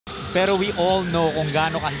Pero we all know kung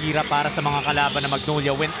gaano kahirap para sa mga kalaban na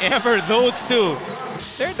Magnolia whenever those two.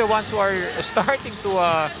 They're the ones who are starting to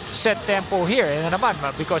set tempo here. And naman,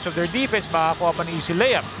 because of their defense, makakuha pa ng easy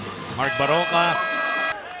layup. Mark Barroca.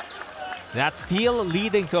 That steal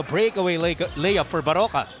leading to a breakaway layup for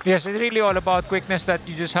Barroca. Yes, it's really all about quickness that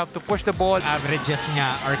you just have to push the ball. Averages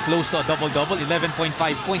niya are close to a double-double, 11.5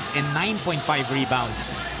 points and 9.5 rebounds.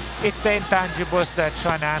 It's the intangibles that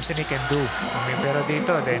Sean Anthony can do. I mean, pero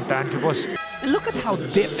dito, the intangibles. Look at how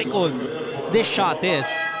difficult this shot is.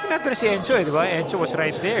 Nandun si Enzo, di ba? Enzo was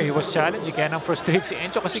right there. He was challenged. Kaya nang frustrate si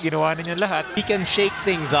Enzo kasi ginawa na niya lahat. He can shake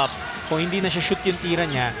things up. Kung hindi na siya shoot yung tira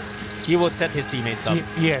niya, he will set his teammates up.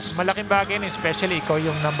 Yes, malaking bagay na, especially ikaw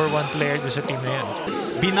yung #1 player doon sa team na yan.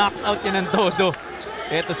 Binocks out niya ng todo.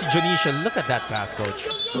 Ito si Jonicio. Look at that pass,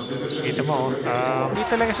 coach. Kita mo, hindi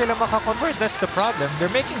talaga sila makakonvert. That's the problem.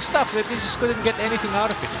 They're making stuff, but they just couldn't get anything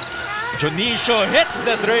out of it. Jonicio hits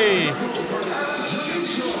the three.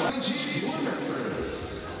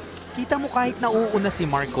 Kita mo kahit nauuna si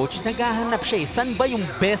Mark, coach, naghahanap siya eh. San ba yung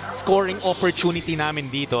best scoring opportunity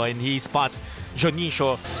namin dito? And he spots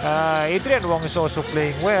Jonicio. Adrian Wong is also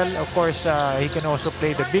playing well. Of course, he can also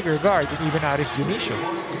play the bigger guard, and even Aris Jonicio.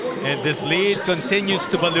 And this lead continues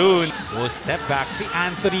to balloon. Oh, step back. Si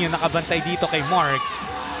Anthony yung nakabantay dito kay Mark.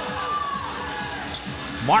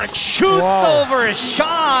 Mark shoots over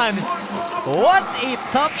Sean. What a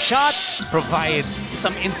tough shot. Provide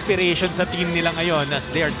some inspiration sa team nila ngayon as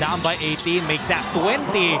they are down by 18. Make that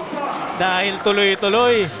 20. Dahil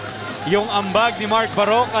tuloy-tuloy yung ambag ni Mark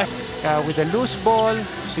Barroca. With a loose ball,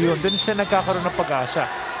 yun, dun siya nagkakaroon ng pag-asa.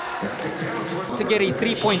 To get a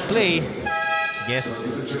 3-point play, guess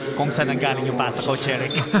kung saan nanggaling yung pasa, Coach Eric.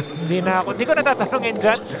 Hindi ko natatanungin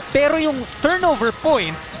dyan. Pero yung turnover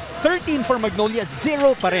points, 13 for Magnolia,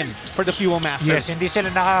 0 pa rin for the Fuel Masters. Yes, hindi sila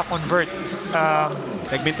nakaka-convert.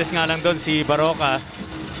 Nagbintis nga lang doon si Barroca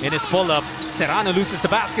in his pull-up. Serrano loses the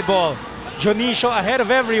basketball. Jonicio ahead of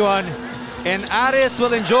everyone. And Aris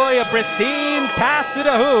will enjoy a pristine path to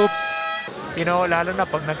the hoop. You know, lalo na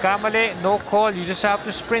pag nagkamali, no call, you just have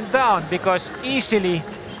to sprint down because easily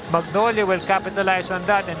Magnolia will capitalize on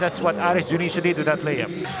that, and that's what Aris Jonicio did with that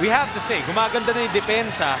layup. We have to say, gumaganda na yung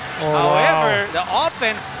depensa. However, the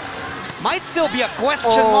offense might still be a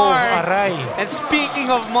question mark. Aray. And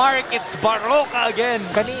speaking of Mark, it's Barroca again.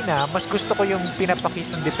 Kanina, mas gusto ko yung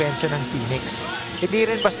pinapakitang depensa ng Phoenix. Hindi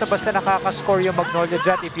rin basta-basta nakaka-score yung Magnolia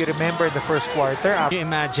dyan if you remember the first quarter. You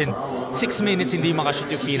imagine, 6 minutes hindi makashoot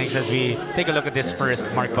yung Phoenix as we take a look at this first.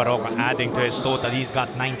 Mark Barroca adding to his total. He's got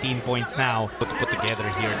 19 points now. To put together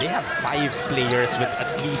here, they have 5 players with at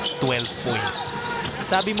least 12 points.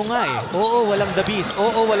 Sabi mo nga eh, oo, walang The Beast,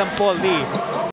 oo, walang Paul Lee.